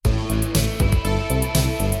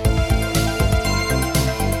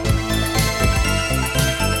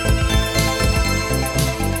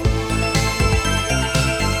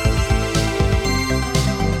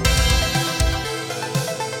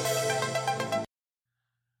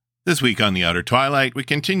This week on The Outer Twilight, we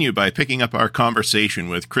continue by picking up our conversation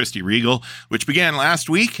with Kristy Riegel, which began last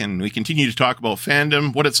week, and we continue to talk about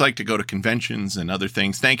fandom, what it's like to go to conventions and other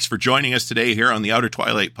things. Thanks for joining us today here on The Outer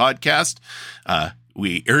Twilight podcast.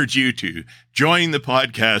 We urge you to join the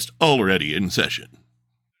podcast already in session.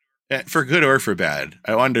 For good or for bad,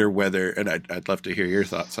 I wonder whether, and I'd love to hear your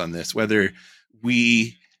thoughts on this, whether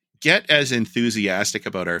we get as enthusiastic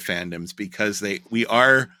about our fandoms because we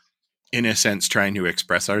are, in a sense, trying to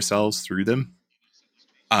express ourselves through them.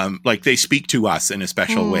 Like they speak to us in a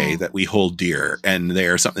special way that we hold dear, and they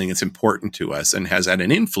are something that's important to us and has had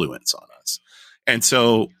an influence on us. And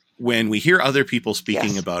so when we hear other people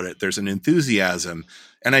speaking about it, there's an enthusiasm.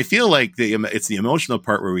 And I feel like it's the emotional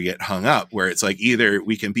part where we get hung up, where it's like either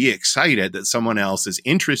we can be excited that someone else is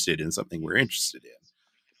interested in something we're interested in,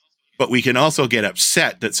 but we can also get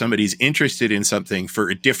upset that somebody's interested in something for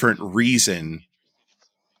a different reason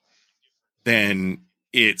than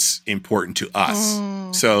it's important to us.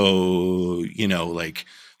 So, like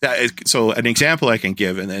that is, so an example I can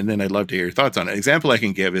give, and then I'd love to hear your thoughts on it. An example I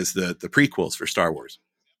can give is the prequels for Star Wars.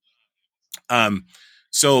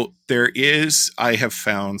 So there is, I have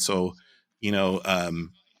found,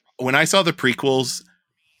 when I saw the prequels,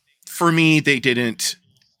 for me, they didn't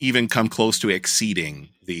even come close to exceeding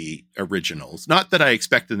the originals. Not that I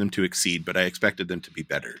expected them to exceed, but I expected them to be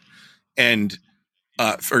better. And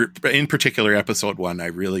in particular, episode 1, I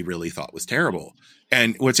really, really thought was terrible.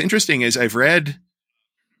 And what's interesting is I've read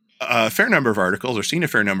a fair number of articles or seen a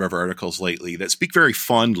fair number of articles lately that speak very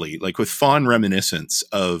fondly, like with fond reminiscence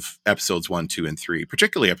of episodes 1, 2, and 3,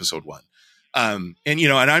 particularly episode 1. And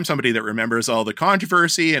I'm somebody that remembers all the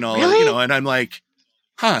controversy and all, and I'm like,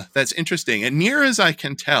 that's interesting. And near as I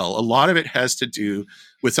can tell, a lot of it has to do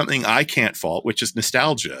with something I can't fault, which is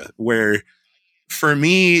nostalgia, where for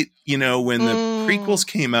me, when the prequels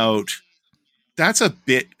came out, that's a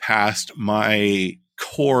bit past my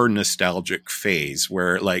core nostalgic phase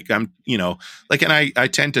where and I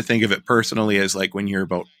tend to think of it personally as like when you're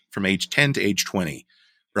about from age 10 to age 20,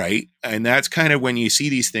 right? And that's kind of when you see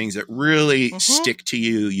these things that really stick to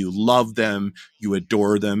you. You love them. You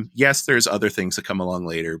adore them. Yes, there's other things that come along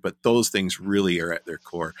later, but those things really are at their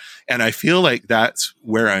core. And I feel like that's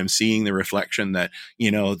where I'm seeing the reflection that,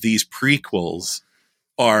 these prequels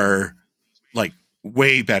are like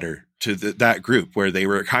way better to that group, where they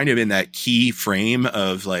were kind of in that key frame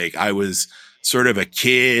of like, I was sort of a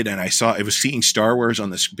kid and I was seeing Star Wars on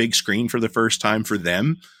this big screen for the first time for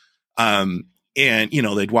them. And,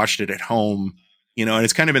 they'd watched it at home, and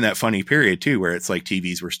it's kind of in that funny period too, where it's like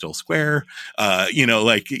TVs were still square,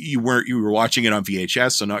 like you were watching it on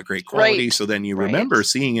VHS, so not great quality. Right. So then you remember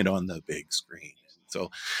seeing it on the big screen. So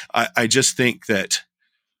I just think that,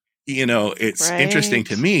 it's interesting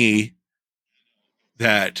to me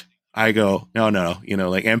that I go, no,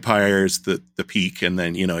 like Empire's the peak. And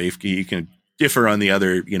then, if you can differ on the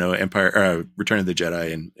other, Empire, Return of the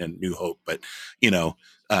Jedi and New Hope, but,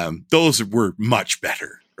 those were much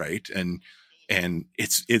better. Right. And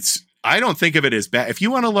it's, I don't think of it as bad. If you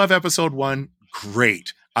want to love episode 1,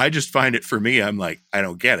 great. I just find it, for me, I'm like, I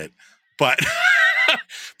don't get it, but,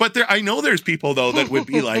 but I know there's people though that would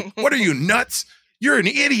be like, what are you, nuts? You're an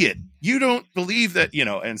idiot. You don't believe that,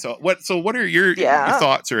 and so what are your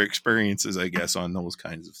thoughts or experiences, I guess, on those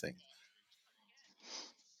kinds of things?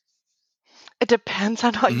 It depends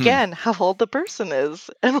on, again, how old the person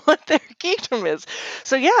is and what their geekdom is.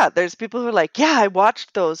 So there's people who are like, I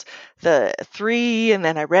watched the 3, and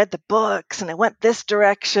then I read the books and I went this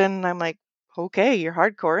direction. And I'm like, okay, you're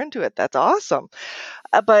hardcore into it. That's awesome.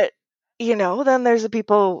 But then there's the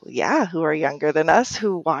people, who are younger than us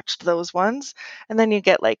who watched those ones. And then you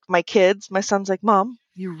get like my kids, my son's like, Mom,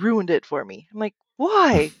 you ruined it for me. I'm like,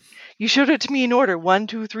 why? You showed it to me in order 1,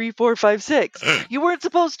 2, 3, 4, 5, 6. You weren't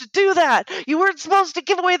supposed to do that. You weren't supposed to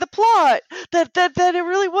give away the plot that it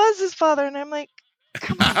really was his father. And I'm like,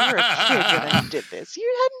 come on, you're a kid when you did this.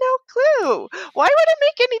 You had no clue. Why would it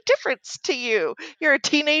make any difference to you? You're a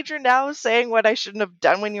teenager now saying what I shouldn't have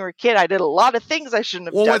done when you were a kid. I did a lot of things I shouldn't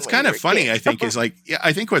have done. Well, what's kind of funny, I think, is like,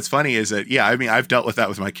 I think what's funny is that, I've dealt with that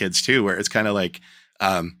with my kids too, where it's kind of like,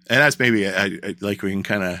 and that's maybe like we can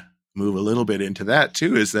kind of move a little bit into that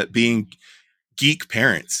too, is that being geek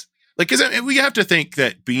parents, like, cause we have to think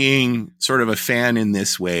that being sort of a fan in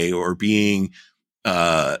this way, or being,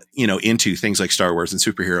 into things like Star Wars and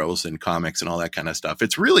superheroes and comics and all that kind of stuff,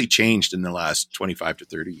 it's really changed in the last 25 to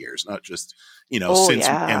 30 years, not just, since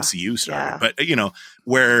MCU started, but,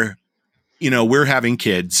 where, we're having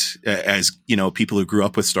kids as, people who grew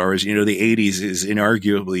up with Star Wars, the 80s is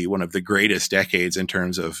inarguably one of the greatest decades in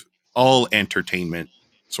terms of all entertainment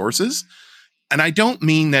sources. and I don't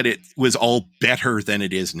mean that it was all better than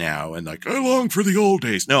it is now and like, I long for the old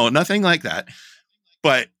days. No, nothing like that.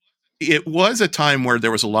 But it was a time where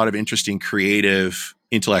there was a lot of interesting creative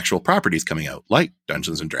intellectual properties coming out, like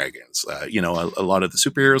Dungeons and Dragons. A lot of the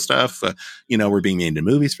superhero stuff, were being made into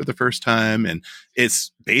movies for the first time. And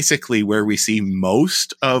it's basically where we see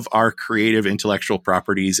most of our creative intellectual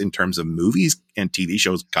properties in terms of movies and TV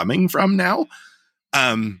shows coming from now.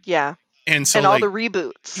 Yeah. And so and all the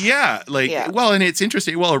reboots. Yeah. And it's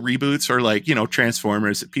interesting. Well, reboots are like,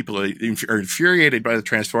 Transformers. People are infuriated by the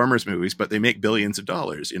Transformers movies, but they make billions of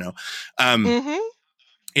dollars,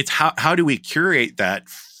 It's how do we curate that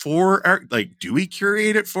for do we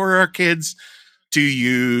curate it for our kids? Do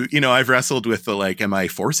you, I've wrestled with am I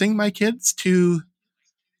forcing my kids to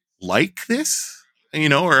like this?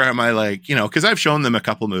 Or am I because I've shown them a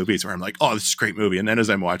couple movies where I'm like, oh, this is a great movie. And then as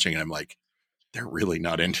I'm watching it, I'm like, they're really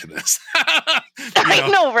not into this. I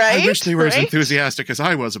know, right? I wish they were as enthusiastic as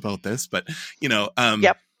I was about this, but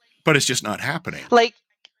but it's just not happening.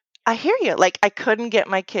 I hear you. I couldn't get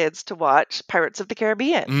my kids to watch Pirates of the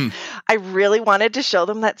Caribbean. I really wanted to show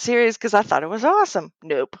them that series because I thought it was awesome.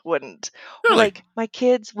 Nope, wouldn't. Really? My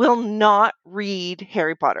kids will not read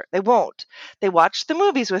Harry Potter. They won't. They watched the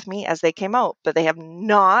movies with me as they came out, but they have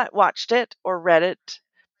not watched it or read it.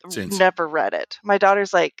 Never read it. My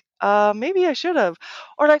daughter's like, maybe I should have.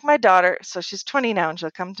 Or my daughter, so she's 20 now and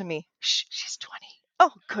she'll come to me. She's 20.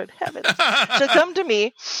 Oh, good heavens. She'll come to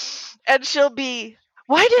me and she'll be,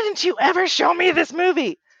 why didn't you ever show me this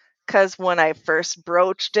movie? Because when I first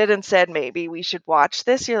broached it and said, maybe we should watch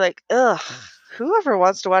this, you're like, ugh, whoever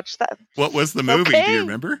wants to watch that. What was the movie? Okay. Do you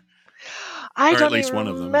remember? I don't even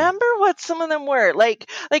remember what some of them were.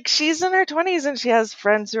 She's in her 20s and she has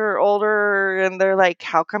friends who are older and they're like,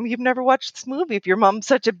 how come you've never watched this movie if your mom's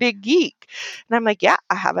such a big geek? And I'm like, yeah,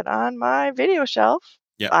 I have it on my video shelf.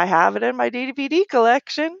 Yep. I have it in my DVD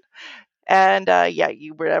collection. And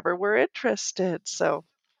you never were interested. So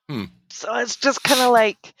it's just kind of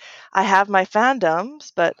I have my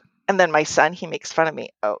fandoms, and then my son, he makes fun of me.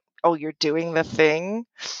 Oh, you're doing the thing?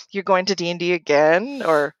 You're going to D&D again?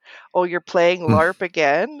 Or, oh, you're playing LARP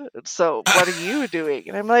again? So what are you doing?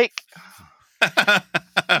 And I'm like,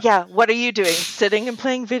 yeah, what are you doing? Sitting and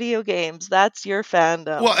playing video games. That's your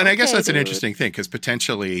fandom. Well, and I guess that's an interesting thing because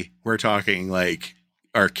potentially we're talking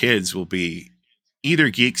our kids will be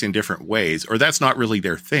either geeks in different ways, or that's not really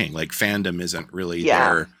their thing. Fandom isn't really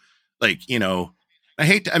their,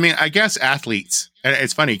 I guess athletes, and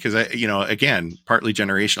it's funny because again, partly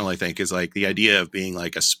generational, I think, is the idea of being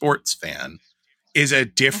a sports fan is a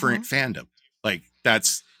different fandom.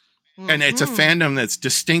 That's, and it's a fandom that's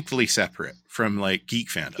distinctly separate from geek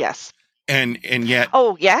fandom. Yes. And yet,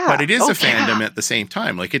 but it is a fandom at the same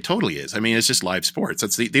time. It totally is. I mean, it's just live sports.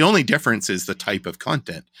 That's the only difference is the type of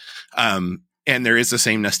content. And there is the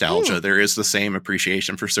same nostalgia. There is the same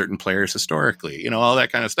appreciation for certain players historically, all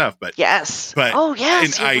that kind of stuff. But yes. You're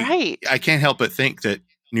right. I can't help but think that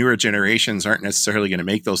newer generations aren't necessarily going to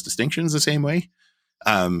make those distinctions the same way.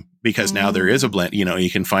 Because now there is a blend,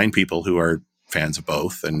 you can find people who are fans of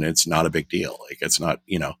both and it's not a big deal. It's not,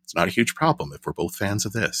 it's not a huge problem if we're both fans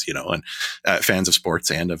of this, and fans of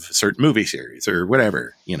sports and of a certain movie series or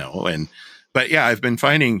whatever, but yeah, I've been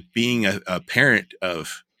finding being a parent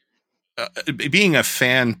of, being a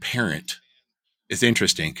fan parent is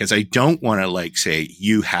interesting because I don't want to say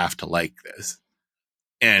you have to like this,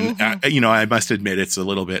 and I must admit it's a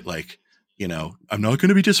little bit I'm not going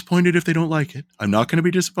to be disappointed if they don't like it. I'm not going to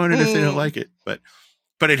be disappointed if they don't like it, but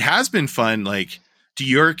it has been fun. Do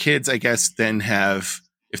your kids, I guess, then have,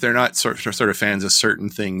 if they're not sort of fans of certain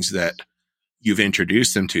things that you've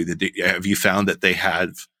introduced them to, have you found that they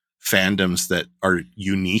have fandoms that are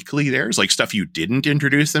uniquely theirs, stuff you didn't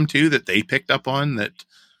introduce them to that they picked up on that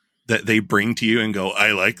they bring to you and go,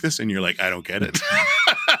 I like this, and you're like, I don't get it.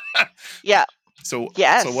 Yeah. So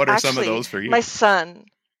yes, so what are some of those for you? My son,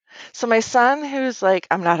 who's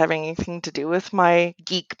I'm not having anything to do with my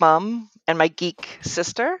geek mom and my geek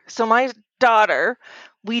sister. So my daughter,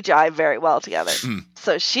 we jive very well together.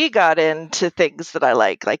 So she got into things that I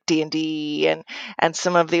like D&D and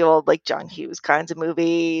some of the old John Hughes kinds of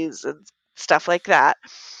movies and stuff like that.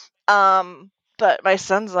 But my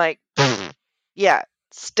son's yeah,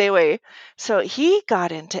 stay away. So he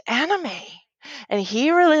got into anime, and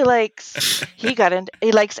he really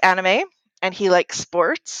he likes anime. And he likes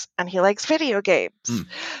sports, and he likes video games.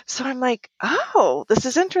 So I'm like, oh, this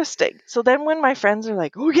is interesting. So then when my friends are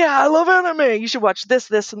like, oh, yeah, I love anime. You should watch this,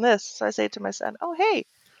 this, and this. So I say to my son, oh, hey,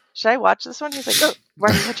 should I watch this one? He's like, oh, why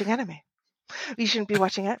are you watching anime? You shouldn't be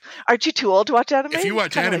watching it. Aren't you too old to watch anime? If you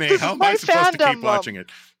watch Kinda anime, like, this how is am my I supposed to keep fandom, watching it?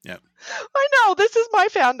 Yeah, I know, this is my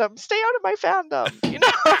fandom. Stay out of my fandom, you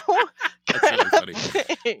know? that's Kind really of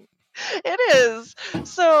funny. thing. It is.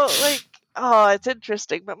 So, like, oh, it's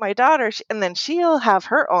interesting. But my daughter, and then she'll have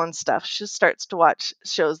her own stuff. She starts to watch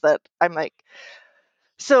shows that I'm like,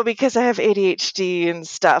 so because I have ADHD and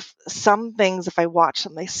stuff, some things, if I watch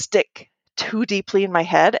them, they stick too deeply in my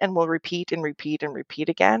head and will repeat and repeat and repeat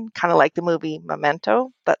again. Kind of like the movie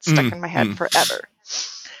Memento that stuck in my head forever.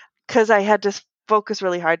 Because I had to focus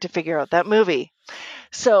really hard to figure out that movie.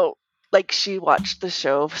 So, like, she watched the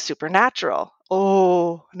show Supernatural.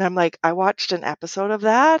 Oh, and I'm like, I watched an episode of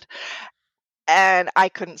that and I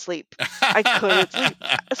couldn't sleep. I couldn't sleep.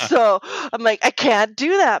 So I'm like, I can't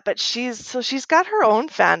do that. But she's got her own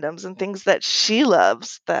fandoms and things that she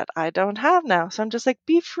loves that I don't have now. So I'm just like,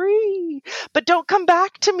 be free. But don't come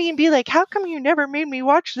back to me and be like, how come you never made me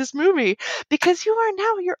watch this movie? Because you are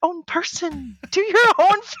now your own person. Do your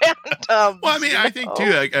own fandoms. Well, I mean, I think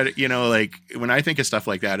too, like, you know, like when I think of stuff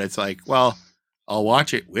like that, it's like, well, I'll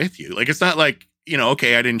watch it with you. Like, it's not like, you know,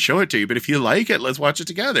 okay, I didn't show it to you, but if you like it, let's watch it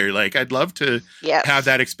together. Like, I'd love to have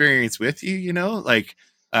that experience with you, you know, like,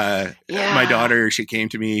 my daughter, she came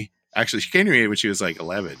to me when she was like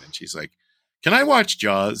 11 and she's like, can I watch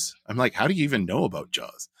Jaws? I'm like, how do you even know about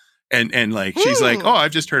Jaws? And like, she's like, oh,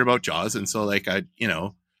 I've just heard about Jaws. And so like,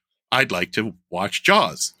 I'd like to watch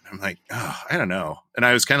Jaws. I'm like, oh, I don't know. And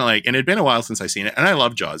I was kind of like, and it'd been a while since I seen it. And I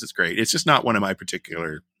love Jaws. It's great. It's just not one of my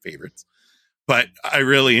particular favorites, but I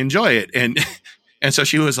really enjoy it. And so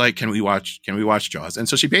she was like, can we watch Jaws? And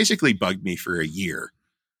so she basically bugged me for a year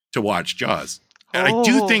to watch Jaws. And I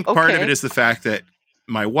do think part of it is the fact that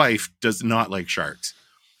my wife does not like sharks.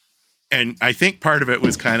 And I think part of it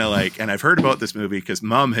was kind of like, and I've heard about this movie because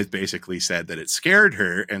Mom has basically said that it scared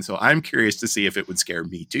her. And so I'm curious to see if it would scare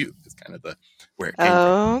me too. It's kind of where it came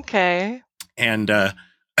from. Okay. And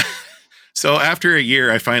so after a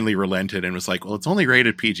year, I finally relented and was like, well, it's only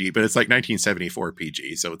rated PG, but it's like 1974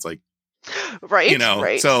 PG. So it's like, right. You know,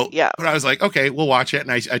 right. So yeah. But I was like, okay, we'll watch it.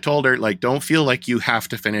 And I told her, like, don't feel like you have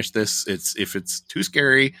to finish this. If it's too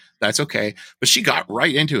scary, that's okay. But she got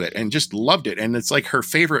right into it and just loved it. And it's like her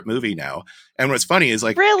favorite movie now. And what's funny is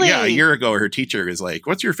like, really? Yeah, a year ago, her teacher is like,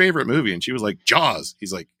 what's your favorite movie? And she was like, Jaws.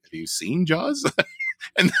 He's like, have you seen Jaws?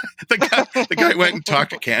 And the guy went and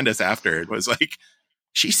talked to Candace after and was like,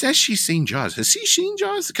 she says she's seen Jaws. Has she seen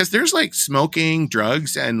Jaws? Because there's like smoking,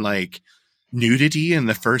 drugs, and like nudity in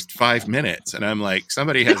the first 5 minutes. And I'm like,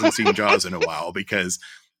 somebody hasn't seen Jaws in a while, because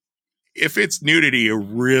if it's nudity, you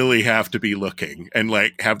really have to be looking and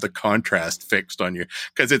like have the contrast fixed on you,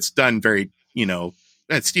 because it's done very, you know,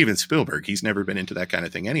 that's Steven Spielberg. He's never been into that kind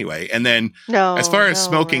of thing anyway. And then as far as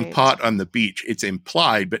smoking pot on the beach, it's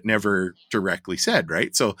implied, but never directly said.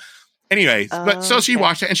 Right. So anyway, but so she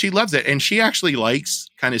watched it and she loves it. And she actually likes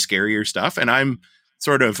kind of scarier stuff. And I'm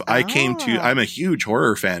sort of, I'm a huge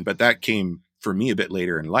horror fan, but that came for me a bit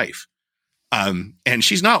later in life. And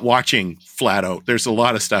she's not watching flat out. There's a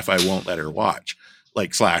lot of stuff I won't let her watch,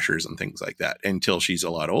 like slashers and things like that, until she's a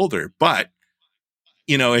lot older. But,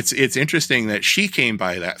 you know, it's interesting that she came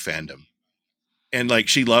by that fandom. And like,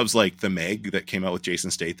 she loves like the Meg that came out with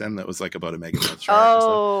Jason Statham. That was like about a megalith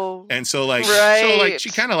shark. And so like, she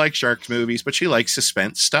kind of likes shark movies, but she likes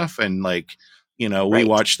suspense stuff. And like, you know, we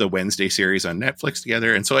watched the Wednesday series on Netflix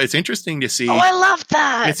together. And so it's interesting to see. Oh, I love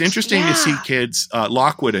that. It's interesting to see kids.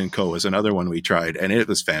 Lockwood and Co. is another one we tried, and it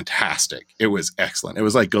was fantastic. It was excellent. It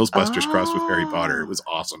was like Ghostbusters crossed with Harry Potter. It was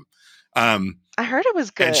awesome. I heard it was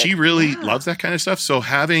good. And she really loves that kind of stuff. So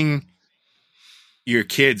having your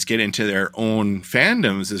kids get into their own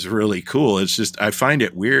fandoms is really cool. It's just, I find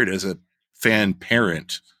it weird as a fan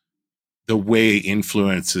parent, the way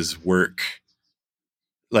influences work.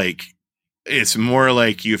 Like, it's more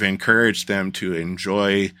like you've encouraged them to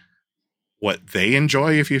enjoy what they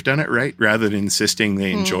enjoy if you've done it right, rather than insisting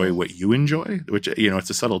they enjoy what you enjoy, which, you know, it's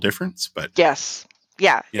a subtle difference. But yes.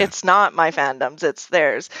 Yeah, it's not my fandoms, it's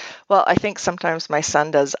theirs. Well, I think sometimes my son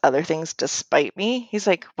does other things despite me. He's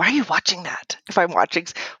like, why are you watching that?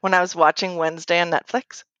 When I was watching Wednesday on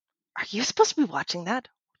Netflix, are you supposed to be watching that?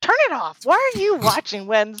 Turn it off. Why are you watching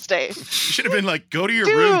Wednesday? You should have been like, go to your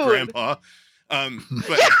room, Grandpa.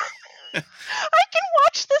 But I can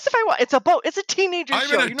watch this if I want. It's a teenager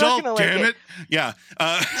show. I'm an adult, damn it. Yeah.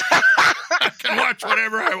 I can watch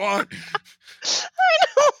whatever I want. I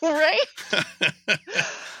know, right?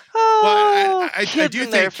 Well, I do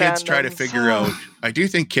think kids try to figure out. I do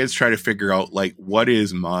think kids try to figure out, like, what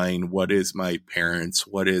is mine, what is my parents,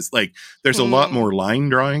 what is, like. There's a lot more line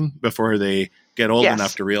drawing before they get old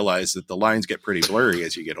enough to realize that the lines get pretty blurry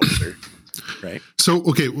as you get older. Right. So,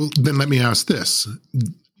 okay, well, then let me ask this.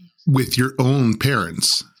 With your own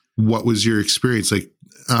parents, what was your experience like?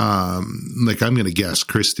 I'm going to guess,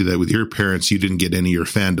 Kristy, that with your parents, you didn't get any of your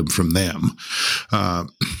fandom from them.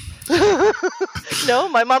 No,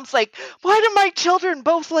 my mom's like, why do my children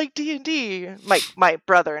both like D&D? My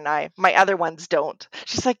brother and I, my other ones don't.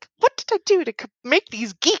 She's like, what did I do to make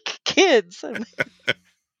these geek kids?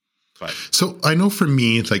 So I know for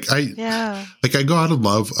me, I got a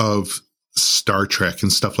love of Star Trek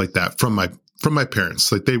and stuff like that from my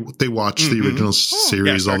parents. Like they watched the original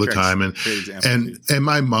series all the time, and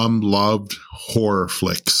my mom loved horror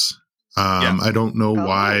flicks. I don't know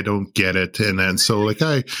why, I don't get it. And then so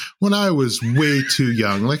when I was way too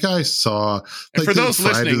young, I saw for those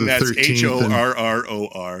Friday listening, that's 13th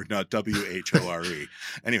HORROR, not WHORE.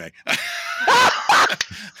 Anyway.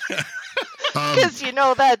 Because that's you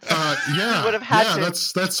would have had to.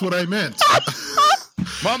 That's what I meant.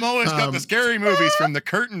 Mom always got the scary movies from the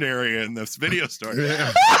curtained area in this video store.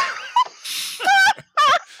 Yeah.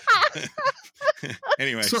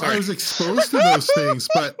 Anyway, so sorry. I was exposed to those things,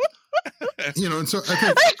 but and so I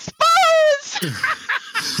think exposed.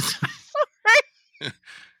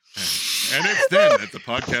 And it's then that the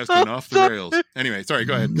podcast went off the rails. Anyway, sorry,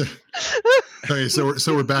 go ahead. Okay, so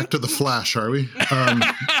we're back to the Flash, are we?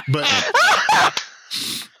 But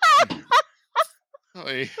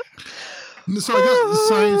so I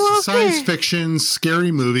got science fiction,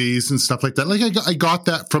 scary movies, and stuff like that. I got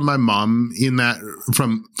that from my mom in that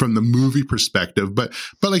from the movie perspective, but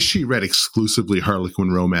she read exclusively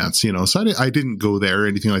Harlequin romance, So I didn't go there or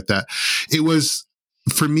anything like that. It was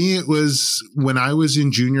for me. It was when I was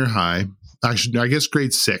in junior high. Actually, I guess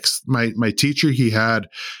grade 6. My teacher he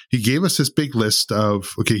gave us this big list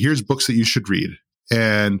of here's books that you should read,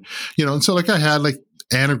 and and so I had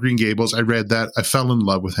Anne of Green Gables. I read that. I fell in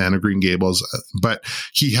love with Anne of Green Gables, but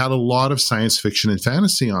he had a lot of science fiction and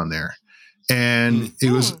fantasy on there. And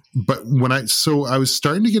it was, but I was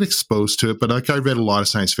starting to get exposed to it, but I read a lot of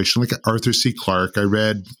science fiction, like Arthur C. Clarke. I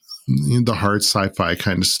read the hard sci-fi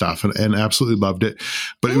kind of stuff and absolutely loved it.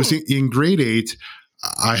 But it was in grade 8,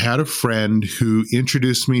 I had a friend who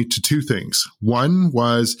introduced me to 2 things. One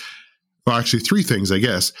was, well, actually 3 things, I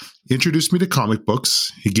guess. Introduced me to comic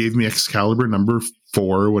books. He gave me Excalibur number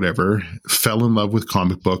 4 or whatever. Fell in love with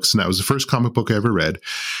comic books, and that was the first comic book I ever read.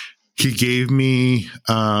 He gave me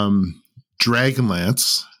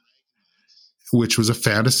Dragonlance, which was a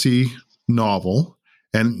fantasy novel.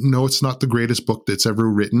 And no, it's not the greatest book that's ever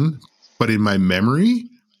written, but in my memory,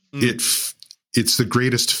 it's the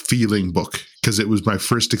greatest feeling book because it was my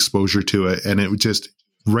first exposure to it, and it was just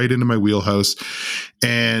right into my wheelhouse.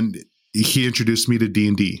 And he introduced me to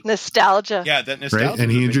D&D. Nostalgia. Yeah, that nostalgia right?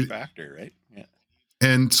 And is a big factor, right? Yeah.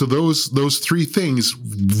 And so those 3 things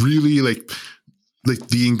really like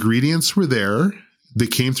the ingredients were there. They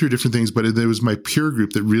came through different things, but it was my peer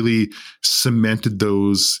group that really cemented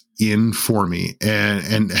those in for me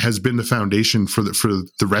and has been the foundation for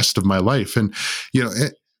the rest of my life. And,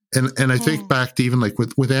 and I think back to even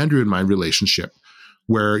with Andrew and my relationship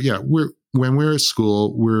where, when we're at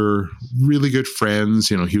school, we're really good friends.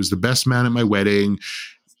 He was the best man at my wedding.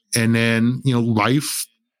 And then, life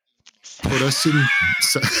put us in.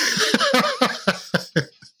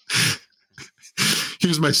 He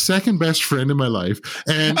was my second best friend in my life.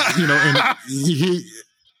 And,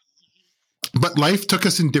 but life took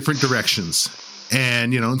us in different directions.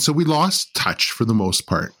 And, and so we lost touch for the most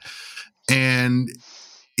part. And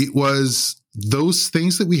it was those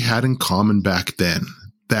things that we had in common back then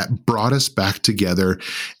that brought us back together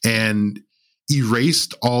and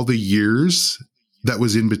erased all the years that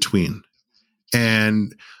was in between.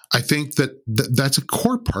 And I think that's a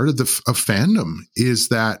core part of fandom is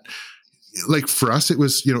that, for us, it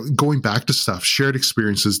was, going back to stuff, shared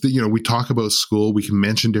experiences that, we talk about school, we can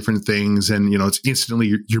mention different things and, it's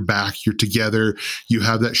instantly you're back, you're together, you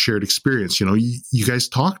have that shared experience. You guys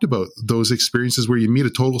talked about those experiences where you meet a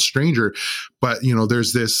total stranger, but,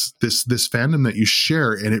 there's this fandom that you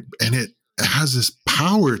share and it has this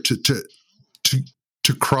power to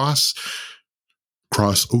cross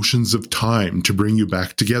oceans of time to bring you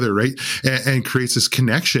back together, right? And creates this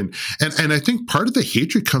connection. And I think part of the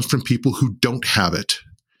hatred comes from people who don't have it.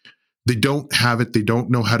 They don't have it. They don't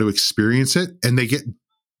know how to experience it, and they get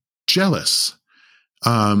jealous.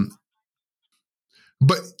 But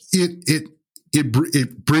it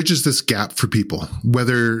bridges this gap for people,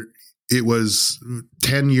 whether it was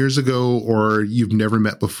 10 years ago or you've never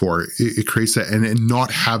met before. It creates that, and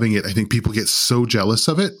not having it, I think people get so jealous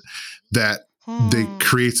of it that they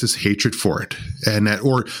creates this hatred for it, and that,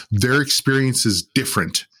 or their experience is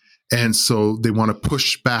different. And so they want to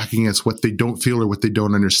push back against what they don't feel or what they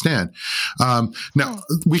don't understand. Now,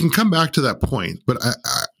 we can come back to that point, but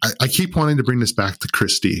I keep wanting to bring this back to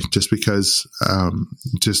Kristy just because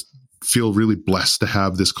just feel really blessed to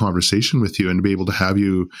have this conversation with you and to be able to have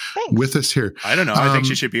you with us here. I don't know. I think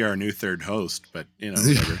she should be our new third host, but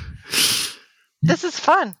whatever. This is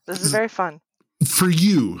fun. This is very fun. For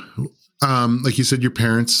you, like you said, your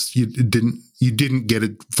parents, you didn't get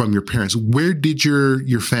it from your parents. Where did your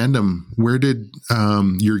fandom, where did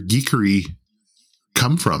your geekery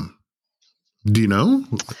come from? Do you know?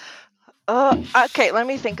 Okay, let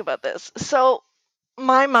me think about this. So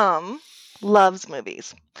my mom loves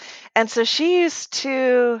movies. And so she used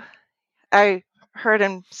to, I heard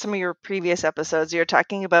in some of your previous episodes, you're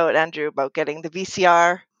talking about, Andrew, about getting the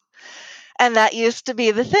VCR. And that used to be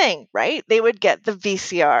the thing, right? They would get the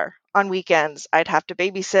VCR on weekends. I'd have to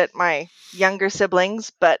babysit my younger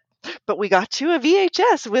siblings, but we got to a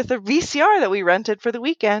VHS with a VCR that we rented for the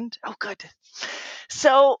weekend. Oh, good.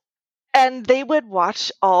 So, and they would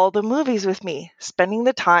watch all the movies with me, spending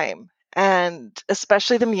the time, and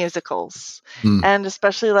especially the musicals, and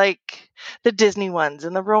especially like the Disney ones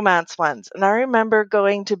and the romance ones. And I remember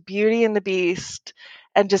going to Beauty and the Beast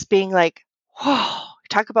and just being like, whoa,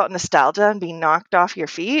 talk about nostalgia and being knocked off your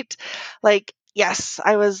feet. Like, yes,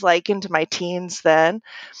 I was like into my teens then,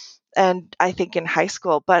 and I think in high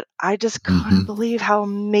school, but I just couldn't believe how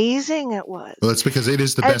amazing it was. Well, that's because it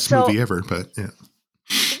is the best movie ever, but yeah.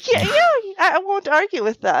 Yeah, I won't argue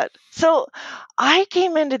with that. So I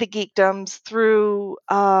came into the geekdoms through,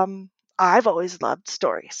 I've always loved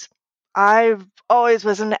stories. I've always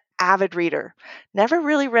was an avid reader. Never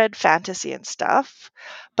really read fantasy and stuff,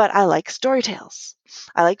 but I like story tales.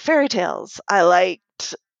 I like fairy tales. I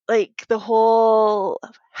liked like the whole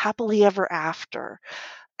happily ever after,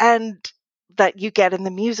 and that you get in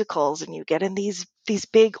the musicals and you get in these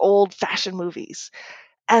big old fashioned movies.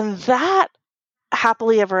 And that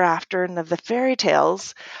happily ever after and of the fairy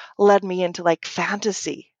tales led me into like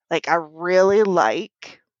fantasy. Like I really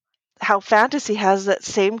like how fantasy has that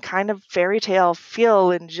same kind of fairy tale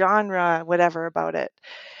feel and genre, whatever about it.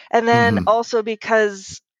 And then also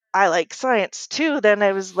because I like science too, then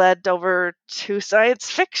I was led over to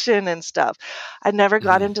science fiction and stuff. I never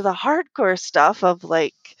got into the hardcore stuff of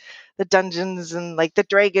like the dungeons and like the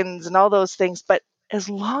dragons and all those things. But as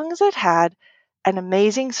long as it had an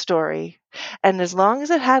amazing story and as long as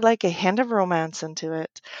it had like a hint of romance into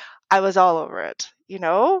it, I was all over it,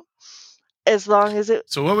 as long as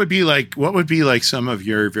it. So what would be like some of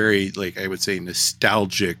your very, like, I would say,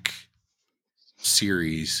 nostalgic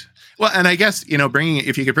series? Well, and I guess,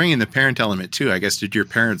 if you could bring in the parent element too, I guess, did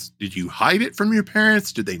you hide it from your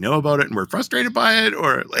parents? Did they know about it and were frustrated by it?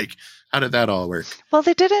 Or like, how did that all work? Well,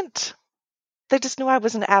 they didn't. They just knew I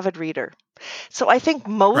was an avid reader. So I think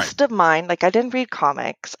most of mine, like I didn't read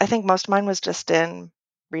comics. I think most of mine was just in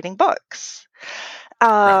reading books.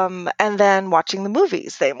 And then watching the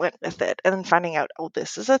movies, they went with it, and then finding out, oh,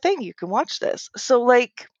 this is a thing, you can watch this. So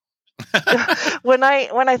like when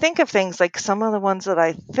I think of things, like some of the ones that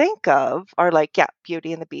I think of are like, yeah,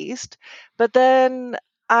 Beauty and the Beast. But then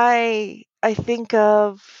I think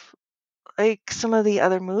of like some of the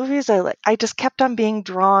other movies I just kept on being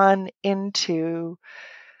drawn into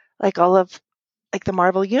like all of like the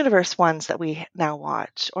Marvel Universe ones that we now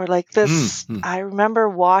watch, or like this. I remember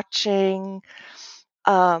watching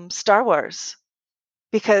Star Wars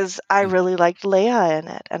because I really liked Leia in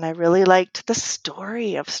it, and I really liked the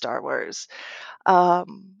story of Star Wars.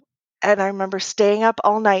 And I remember staying up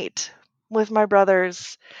all night with my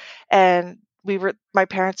brothers, and my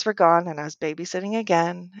parents were gone, and I was babysitting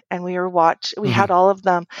again, and we had all of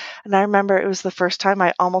them. And I remember it was the first time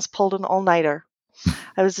I almost pulled an all-nighter.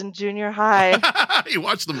 I was in junior high. You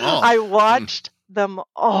watched them all. I watched them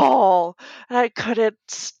all, and I couldn't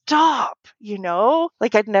stop,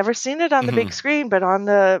 like I'd never seen it on the big screen, but on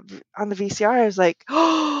the VCR, I was like,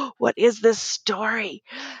 oh, what is this story?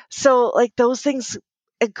 So like those things,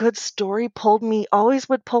 a good story always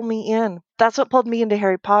would pull me in. That's what pulled me into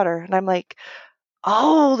Harry Potter. And I'm like,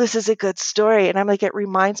 oh, this is a good story. And I'm like, it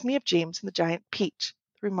reminds me of James and the Giant Peach.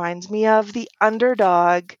 It reminds me of the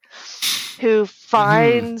underdog who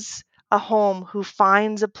finds a home, who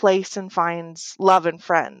finds a place and finds love and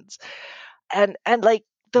friends. And like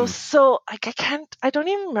those, so like I don't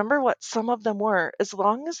even remember what some of them were, as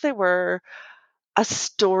long as they were a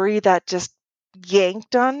story that just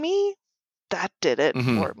yanked on me, that did it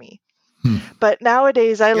for me. But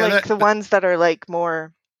nowadays I like the ones that are like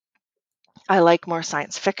more, I like more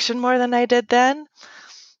science fiction more than I did then,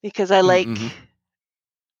 because I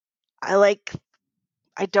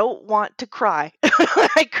I don't want to cry.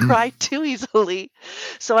 I cry too easily.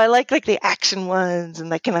 So I like the action ones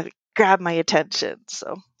and they kind of grab my attention.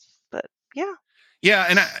 So, but yeah. Yeah,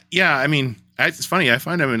 and I mean, it's funny. I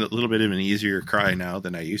find I'm in a little bit of an easier cry now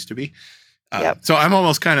than I used to be. Yep. So I'm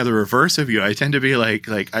almost kind of the reverse of you. I tend to be like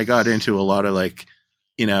I got into a lot of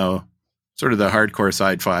sort of the hardcore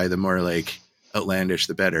sci-fi. The more outlandish,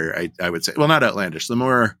 the better. I would say. Well, not outlandish. The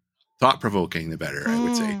more thought-provoking, the better. I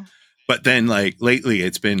would say. But then lately,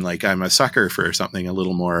 it's been I'm a sucker for something a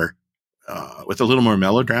little more with a little more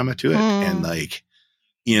melodrama to it, and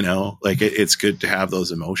it's good to have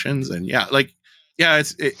those emotions. And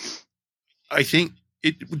I think.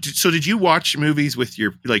 So did you watch movies with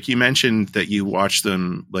your, you mentioned that you watched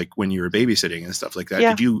them when you were babysitting and stuff like that.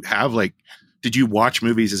 Yeah. Did you watch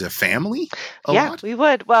movies as a family a lot? We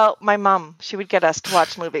would. Well, my mom, she would get us to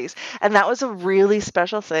watch movies. And that was a really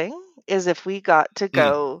special thing, is if we got to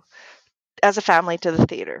go as a family to the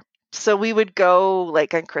theater. So we would go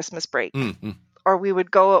on Christmas break, or we would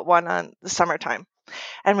go at one on the summertime.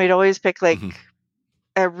 And we'd always pick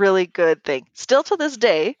a really good thing. Still to this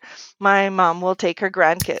day, my mom will take her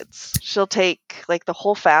grandkids. She'll take the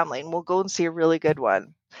whole family, and we'll go and see a really good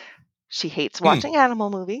one. She hates watching animal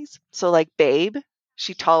movies. So Babe,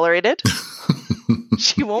 she tolerated.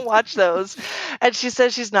 She won't watch those. And she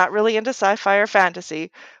says she's not really into sci-fi or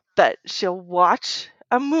fantasy, but she'll watch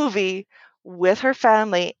a movie with her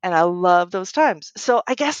family, and I love those times. So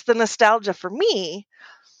I guess the nostalgia for me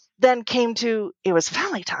then came to, it was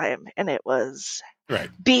family time, and it was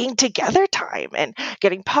being together time and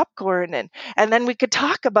getting popcorn, and then we could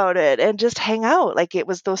talk about it and just hang out. It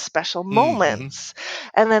was those special moments.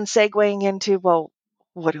 And then segueing into, well,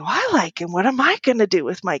 what do I like and what am I going to do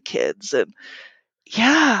with my kids? And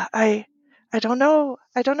yeah, I don't know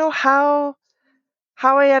how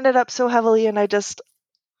I ended up so heavily, and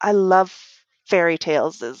I love fairy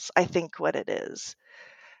tales is I think what it is.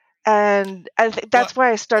 And I think that's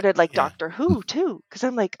why I started Doctor Who too, because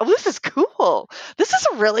I'm oh, this is cool. This is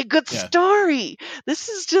a really good story. This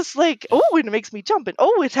is just oh, and it makes me jump, and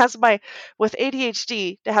oh, it has with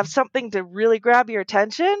ADHD to have something to really grab your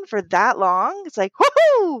attention for that long. It's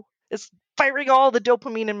woohoo! It's firing all the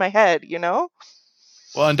dopamine in my head, Well,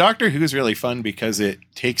 and Doctor Who is really fun because it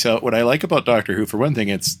takes out what I like about Doctor Who. For one thing,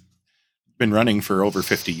 it's been running for over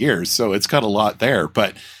 50 years, so it's got a lot there.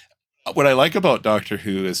 But what I like about Doctor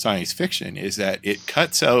Who as science fiction is that it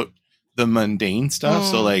cuts out the mundane stuff.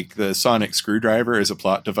 So the sonic screwdriver is a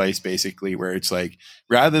plot device, basically, where it's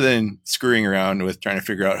rather than screwing around with trying to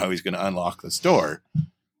figure out how he's going to unlock this door,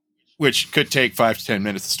 which could take 5 to 10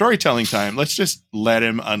 minutes of storytelling time, let's just let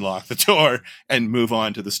him unlock the door and move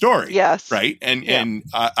on to the story. Yes. Right. And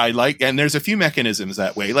I like, and there's a few mechanisms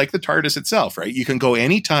that way, like the TARDIS itself, right? You can go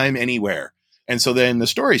anytime, anywhere. And so then the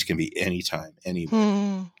stories can be anytime,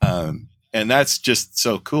 anywhere. And that's just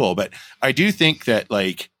so cool. But I do think that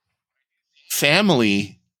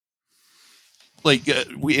family,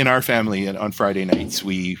 we in our family on Friday nights,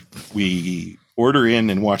 we order in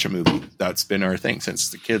and watch a movie. That's been our thing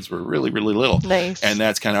since the kids were really, really little. Nice. And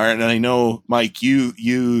that's kind of and I know, Mike, you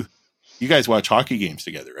guys watch hockey games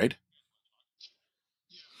together, right?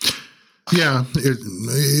 Yeah,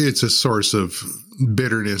 it's a source of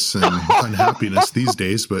bitterness and unhappiness these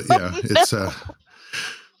days, but yeah, it's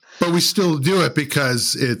but we still do it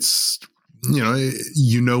because it's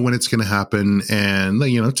when it's going to happen. And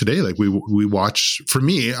today we watch. For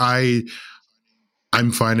me,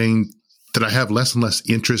 I'm finding that I have less and less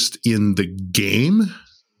interest in the game,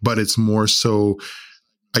 but it's more so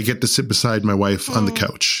I get to sit beside my wife on the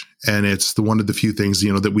couch, and it's one of the few things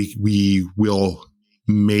that we will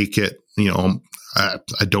make it.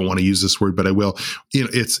 I don't want to use this word, but I will.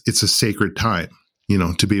 It's a sacred time,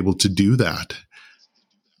 to be able to do that.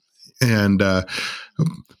 And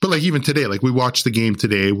but even today, we watched the game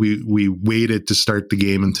today. We waited to start the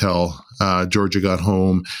game until Georgia got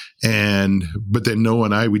home, but then Noah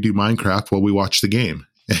and I, we do Minecraft while we watch the game,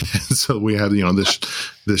 and so we have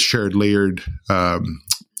this shared layered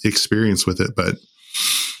experience with it. But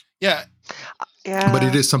yeah. But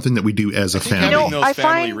it is something that we do as a family. Having those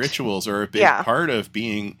family rituals are a big part of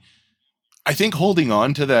being, I think, holding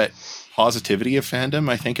on to that positivity of fandom,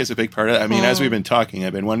 I think, is a big part of it. I mean, as we've been talking,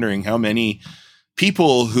 I've been wondering how many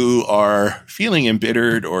people who are feeling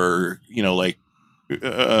embittered or,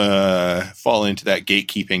 fall into that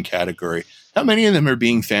gatekeeping category, how many of them are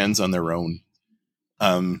being fans on their own,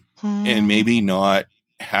 and maybe not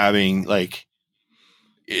having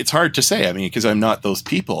it's hard to say. I mean, because I'm not those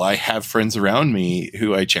people. I have friends around me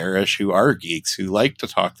who I cherish, who are geeks, who like to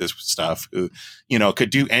talk this stuff, who, could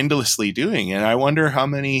do endlessly doing. And I wonder how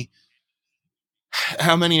many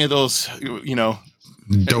of those,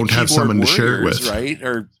 don't have someone to share it with, right?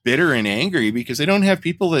 Are bitter and angry because they don't have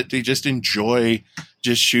people that they just enjoy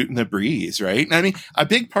just shooting the breeze, right? And I mean, a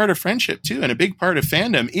big part of friendship too, and a big part of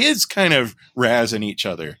fandom is kind of razzing each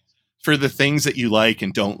other for the things that you like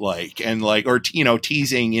and don't like, and like, or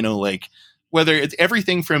teasing, like whether it's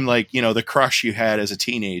everything from like the crush you had as a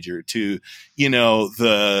teenager to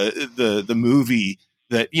the movie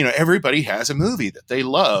that everybody has a movie that they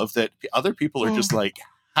love that other people are just like,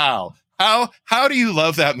 how do you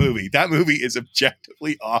love that movie? That movie is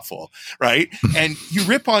objectively awful, right? And you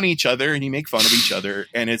rip on each other and you make fun of each other,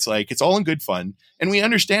 and it's like, it's all in good fun. And we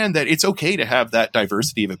understand that it's okay to have that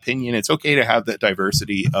diversity of opinion. It's okay to have that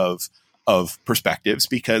diversity of perspectives,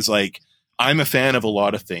 because like, I'm a fan of a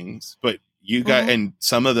lot of things, but you got, and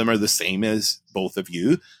some of them are the same as both of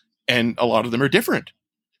you, and a lot of them are different.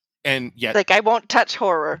 And yet, like, I won't touch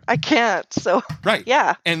horror. I can't. So right.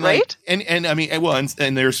 Yeah. And right. Like, and I mean, well, and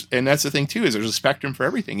that's the thing too, is there's a spectrum for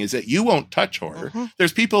everything, is that you won't touch horror.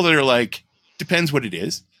 There's people that are like, depends what it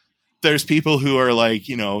is. There's people who are like,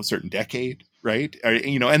 certain decade, right?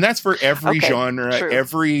 And that's for every genre, true.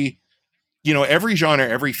 every genre,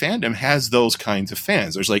 every fandom has those kinds of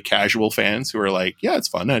fans. There's like casual fans who are like, yeah, it's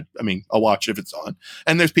fun. I mean, I'll watch it if it's on.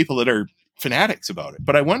 And there's people that are fanatics about it.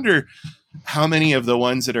 But I wonder how many of the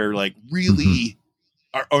ones that are like really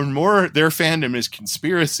are more, their fandom is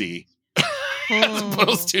conspiracy as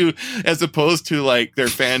opposed to like their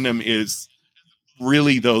fandom is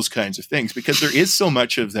really those kinds of things, because there is so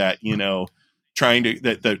much of that, trying to,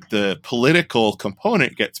 that the political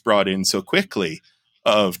component gets brought in so quickly,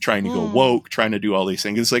 of trying to go woke, trying to do all these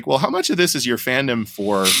things. It's like, well, how much of this is your fandom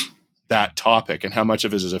for that topic, and how much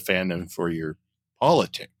of it is a fandom for your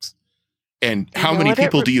politics? And how many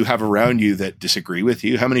people do you have around you that disagree with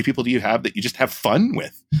you? How many people do you have that you just have fun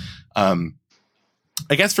with?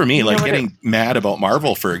 I guess for me, like getting mad about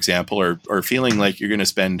Marvel, for example, or feeling like you're going to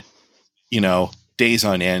spend, days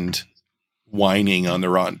on end whining on the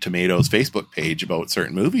Rotten Tomatoes Facebook page about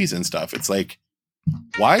certain movies and stuff. It's like,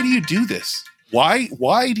 why do you do this? Why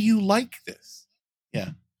do you like this?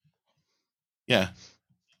 Yeah.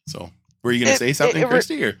 So were you going to say something,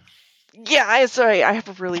 Kristy? Or? Yeah, sorry. I have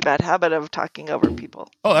a really bad habit of talking over people.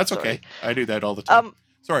 Oh, that's okay. I do that all the time.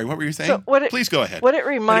 Sorry, what were you saying? So please go ahead. What it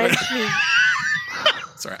reminds me...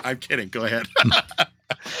 Sorry, I'm kidding. Go ahead.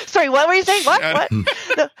 Sorry, what were you saying? What?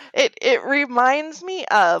 No, it reminds me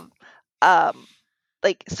of,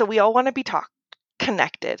 so we all want to be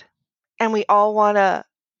connected, and we all want to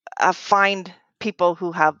find people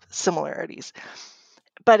who have similarities.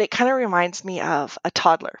 But it kind of reminds me of a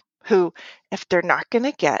toddler who, if they're not going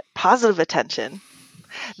to get positive attention,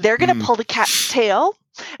 they're going to pull the cat's tail,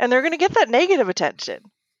 and they're going to get that negative attention,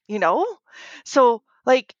 So,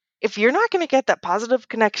 like, if you're not going to get that positive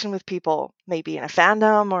connection with people, maybe in a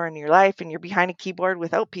fandom or in your life, and you're behind a keyboard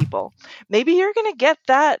without people, maybe you're going to get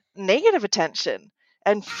that negative attention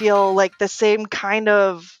and feel like the same kind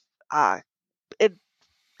of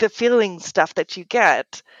the feeling stuff that you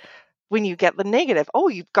get when you get the negative. Oh,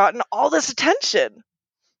 you've gotten all this attention.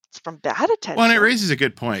 It's from bad attention. Well, and it raises a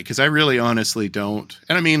good point, because I really honestly don't.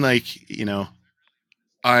 And I mean, like,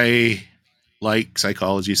 I like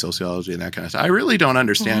psychology, sociology, and that kind of stuff. I really don't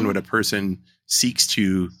understand what a person seeks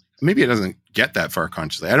to, maybe it doesn't get that far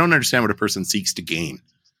consciously. I don't understand what a person seeks to gain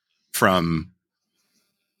from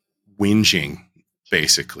whinging,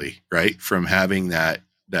 basically, right? From having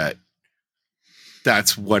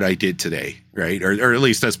that's what I did today, right? Or at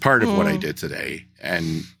least that's part of what I did today.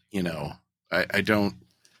 And, I don't,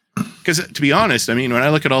 because to be honest, I mean, when I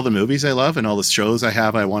look at all the movies I love and all the shows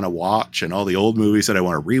I want to watch and all the old movies that I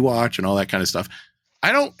want to rewatch and all that kind of stuff,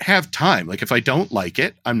 I don't have time. Like, if I don't like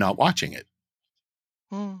it, I'm not watching it.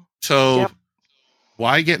 So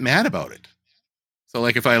why get mad about it? So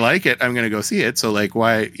like, if I like it, I'm going to go see it. So like,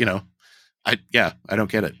 why, I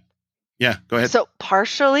don't get it. Yeah, go ahead. So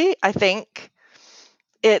partially, I think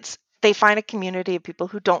they find a community of people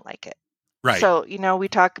who don't like it. Right. So, we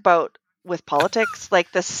talk about with politics,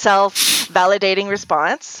 like the self-validating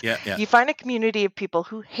response. Yeah. You find a community of people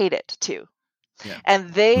who hate it too. Yeah.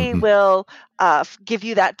 And they will give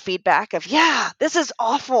you that feedback of, this is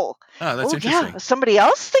awful. Oh, that's interesting. Yeah, somebody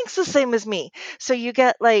else thinks the same as me. So you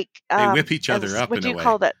get like... they whip each other up in a way. What do you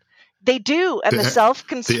call that? They do, and the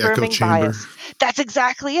self-confirming bias. That's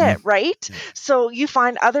exactly it, right? Yeah. So you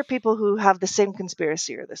find other people who have the same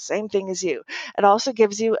conspiracy or the same thing as you. It also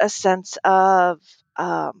gives you a sense of,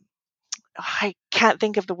 I can't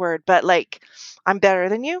think of the word, but like, I'm better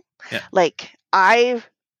than you. Yeah. Like, I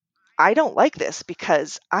don't like this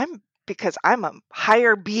because I'm a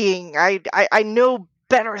higher being. I know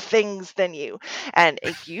better things than you. And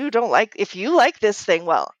if you like this thing,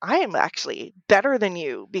 well, I am actually better than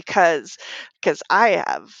you because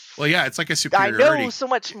Well, yeah, it's like a I superiority. know so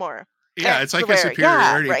much more. Yeah, it's like a Ancillary. Yeah,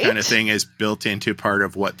 superiority right? kind of thing is built into part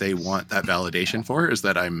of what they want that validation for, is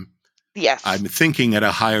that I'm Yes. thinking at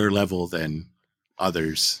a higher level than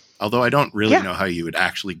others. Although I don't really Yeah. know how you would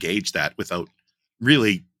actually gauge that without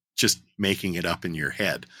really just making it up in your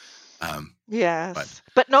head. Yes.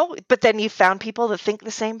 But then you found people that think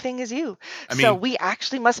the same thing as you. I So mean, we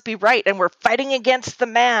actually must be right. And we're fighting against the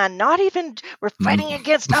man, we're fighting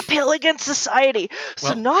against uphill against society. So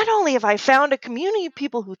well, not only have I found a community of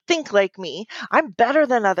people who think like me, I'm better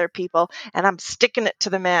than other people, and I'm sticking it to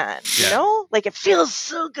the man. Yeah. You know? Like, it feels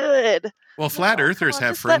so good. well, flat earthers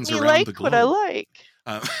have just let friends me around like the what I globe. like.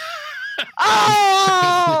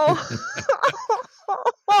 Oh!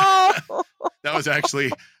 That was actually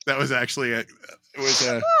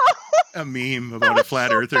a meme about a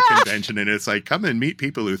flat earther convention, and it's like, come and meet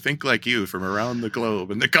people who think like you from around the globe.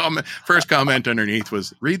 And the first comment underneath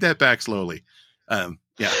was, read that back slowly. Yeah.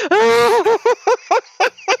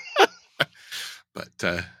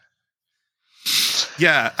 But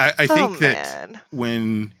yeah, I think that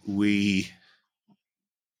when we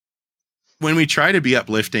try to be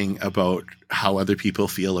uplifting about how other people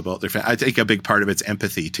feel about their family, I think a big part of it's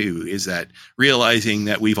empathy too, is that realizing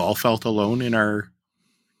that we've all felt alone and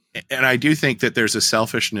I do think that there's a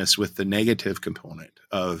selfishness with the negative component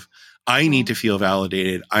of, I need to feel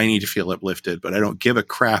validated, I need to feel uplifted, but I don't give a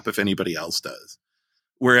crap if anybody else does.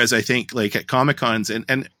 Whereas I think like at Comic-Cons,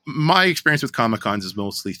 and my experience with Comic-Cons is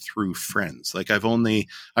mostly through friends. Like I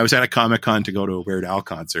was at a Comic-Con to go to a Weird Al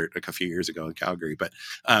concert like a few years ago in Calgary, but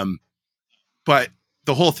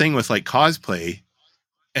the whole thing with like cosplay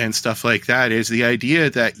and stuff like that is the idea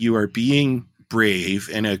that you are being brave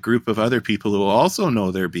in a group of other people who also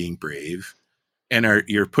know they're being brave, and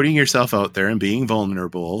you're putting yourself out there and being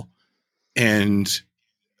vulnerable. And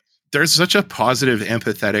there's such a positive,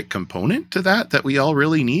 empathetic component to that we all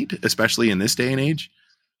really need, especially in this day and age.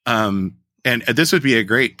 And this would be a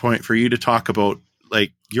great point for you to talk about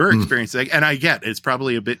like your experience. And I get it's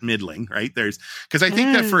probably a bit middling, right? Because I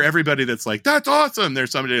think that for everybody that's like, that's awesome,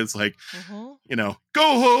 there's somebody that's like, go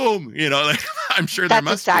home, like I'm sure there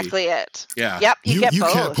must be. That's exactly it. Yeah. Yep. You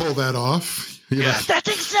both. Can't pull that off. Yeah. That's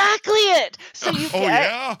exactly it. So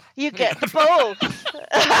you get the both.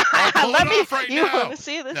 You want to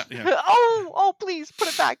see this? Yeah. Oh, please put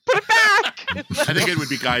it back. Put it back. I think it would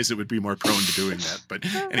be guys that would be more prone to doing that. But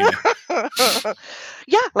anyway.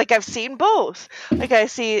 Yeah, like I've seen both. Like I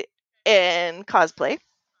see in cosplay,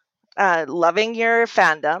 loving your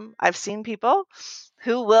fandom. I've seen people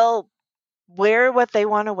who will wear what they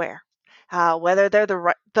want to wear. Whether they're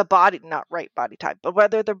the body, not right body type, but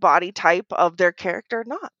whether they're body type of their character or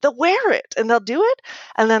not, they'll wear it and they'll do it.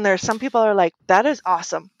 And then there's some people are like, that is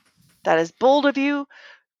awesome. That is bold of you.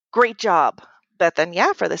 Great job. But then,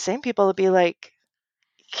 for the same people to be like,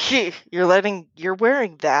 you're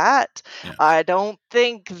wearing that. Yeah. I don't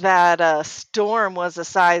think that Storm was a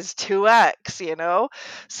size 2X,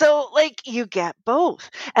 So like you get both.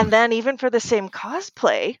 And then even for the same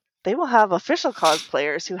cosplay, they will have official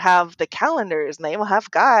cosplayers who have the calendars, and they will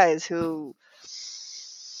have guys who,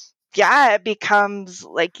 it becomes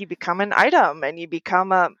like you become an item, and you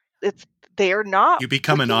become you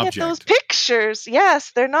become an object. At those pictures.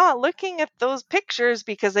 Yes, they're not looking at those pictures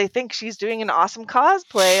because they think she's doing an awesome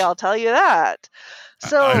cosplay. I'll tell you that.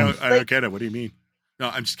 So I don't get it. What do you mean? No,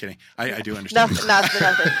 I'm just kidding. I do understand.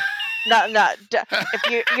 Nothing. No.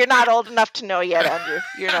 If you're not old enough to know yet, Andrew,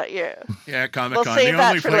 you're not. Yeah, Comic-Con, the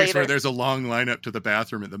only place later. Where there's a long lineup to the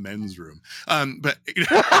bathroom at the men's room. But you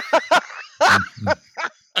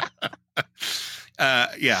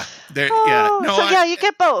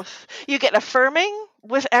get both. You get affirming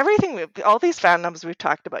with everything. All these fandoms we've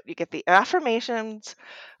talked about. You get the affirmations,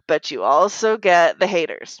 but you also get the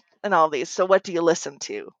haters and all these. So what do you listen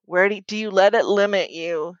to? Where do you let it limit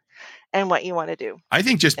you? And what you want to do. I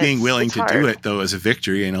think just being willing to do it though is a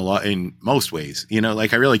victory in most ways.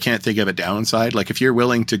 Like I really can't think of a downside. Like if you're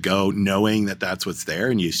willing to go knowing that that's what's there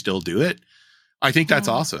and you still do it, I think that's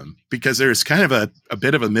awesome, because there's kind of a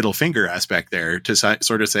bit of a middle finger aspect there to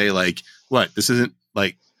sort of say like, what, this isn't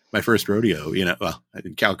like my first rodeo, well,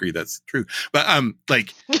 in Calgary, that's true. But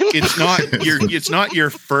like it's not your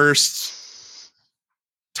first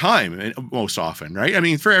time most often, right? I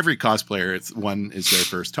mean, for every cosplayer, it's their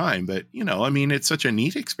first time, but it's such a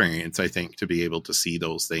neat experience, I think, to be able to see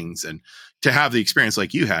those things and to have the experience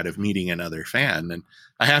like you had of meeting another fan. And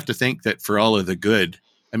I have to think that for all of the good,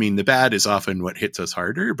 I mean, the bad is often what hits us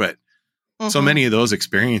harder, but so many of those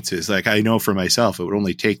experiences, like I know for myself, it would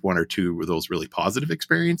only take one or two of those really positive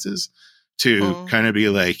experiences to kind of be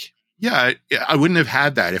like, yeah, I wouldn't have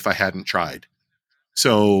had that if I hadn't tried.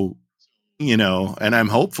 So, you know, and I'm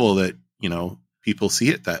hopeful that, you know, people see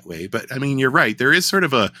it that way. But I mean, you're right. There is sort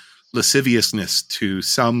of a lasciviousness to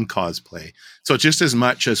some cosplay. So just as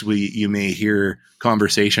much as you may hear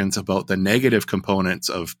conversations about the negative components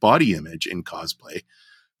of body image in cosplay,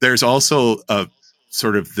 there's also a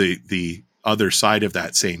sort of the other side of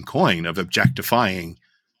that same coin of objectifying,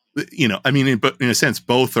 you know, I mean, in a sense,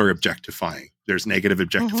 both are objectifying. There's negative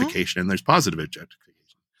objectification and there's positive objectification.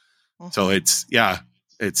 So it's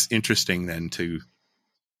interesting then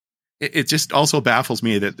it just also baffles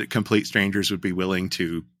me that the complete strangers would be willing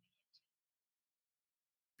to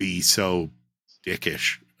be so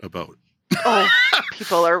dickish about. Oh,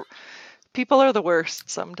 people are the worst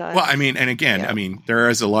sometimes. Well, I mean, and again, I mean, there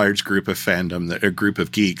is a large group of fandom, a group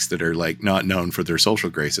of geeks that are like not known for their social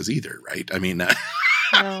graces either, right? I mean,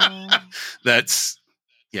 that's,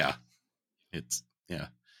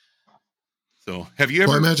 So have you ever?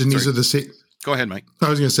 Well, I imagine these are the same. Go ahead, Mike. I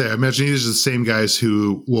was going to say, I imagine these are the same guys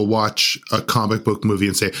who will watch a comic book movie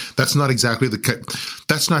and say, that's not exactly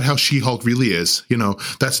that's not how She-Hulk really is. You know,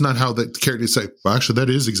 that's not how the character is. Like, well, actually,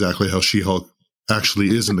 that is exactly how She-Hulk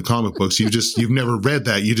actually is in the comic books. You've never read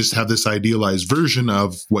that. You just have this idealized version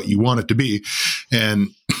of what you want it to be. And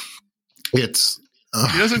it's,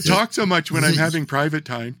 he doesn't talk so much when I'm having private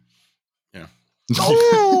time. Yeah.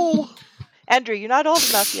 Oh, Andrew, you're not old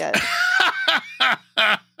enough yet.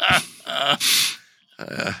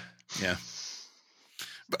 Yeah.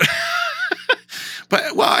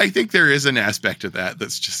 But well, I think there is an aspect of that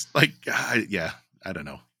that's just like, I don't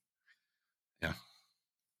know. Yeah.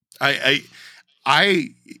 I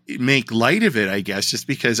make light of it, I guess, just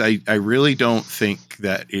because I really don't think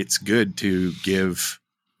that it's good to give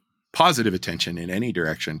positive attention in any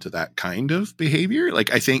direction to that kind of behavior.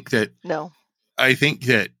 Like, I think that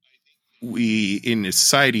we in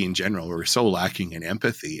society in general, we're so lacking in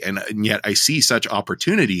empathy. And yet I see such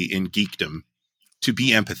opportunity in geekdom to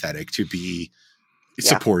be empathetic, to be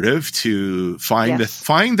supportive, to find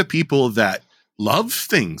the people that love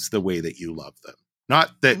things the way that you love them,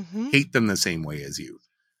 not that hate them the same way as you.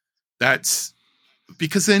 That's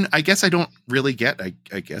because then I guess I don't really get,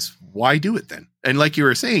 I guess, why do it then? And like you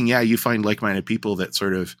were saying, you find like-minded people that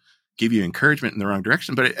sort of give you encouragement in the wrong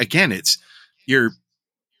direction. But again, it's your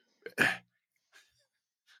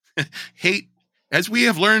hate, as we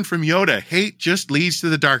have learned from Yoda, hate just leads to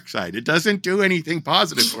the dark side. It doesn't do anything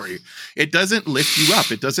positive for you. It doesn't lift you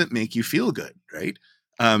up. It doesn't make you feel good, right?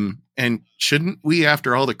 And shouldn't we,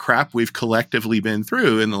 after all the crap we've collectively been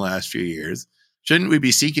through in the last few years, shouldn't we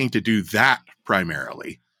be seeking to do that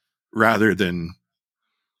primarily rather than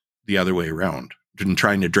the other way around and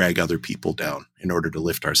trying to drag other people down in order to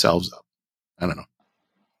lift ourselves up? I don't know.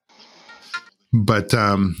 But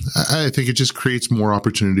I think it just creates more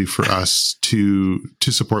opportunity for us to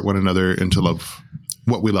support one another and to love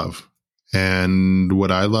what we love. And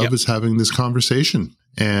what I love is having this conversation.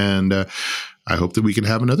 And I hope that we can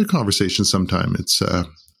have another conversation sometime. It's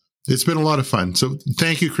been a lot of fun. So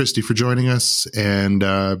thank you, Kristy, for joining us and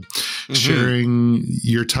sharing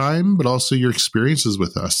your time, but also your experiences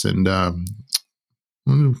with us. And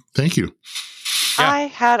thank you. Yeah. I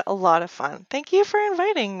had a lot of fun. Thank you for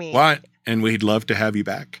inviting me. What? And we'd love to have you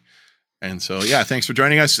back. And so, thanks for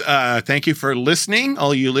joining us. Thank you for listening.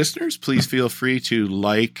 All you listeners, please feel free to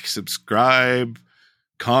like, subscribe,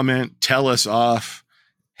 comment, tell us off,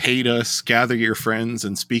 hate us, gather your friends,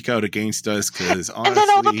 and speak out against us. Because honestly, and then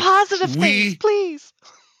all the positive things, please.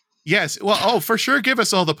 Yes. Well, for sure, give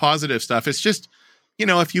us all the positive stuff. It's just,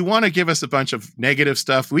 if you want to give us a bunch of negative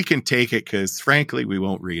stuff, we can take it because, frankly, we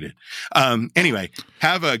won't read it. Anyway,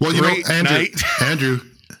 have a great night.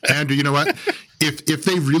 Andrew, you know what? If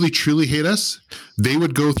they really truly hate us, they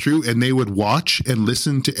would go through and they would watch and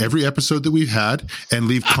listen to every episode that we've had and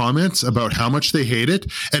leave comments about how much they hate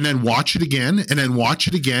it, and then watch it again and then watch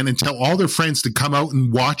it again and tell all their friends to come out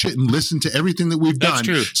and watch it and listen to everything that we've done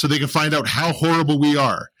so they can find out how horrible we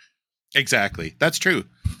are. Exactly. That's true.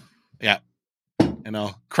 Yeah. And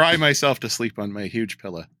I'll cry myself to sleep on my huge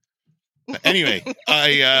pillow. But anyway,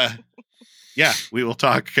 we will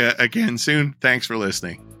talk again soon. Thanks for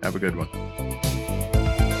listening. Have a good one.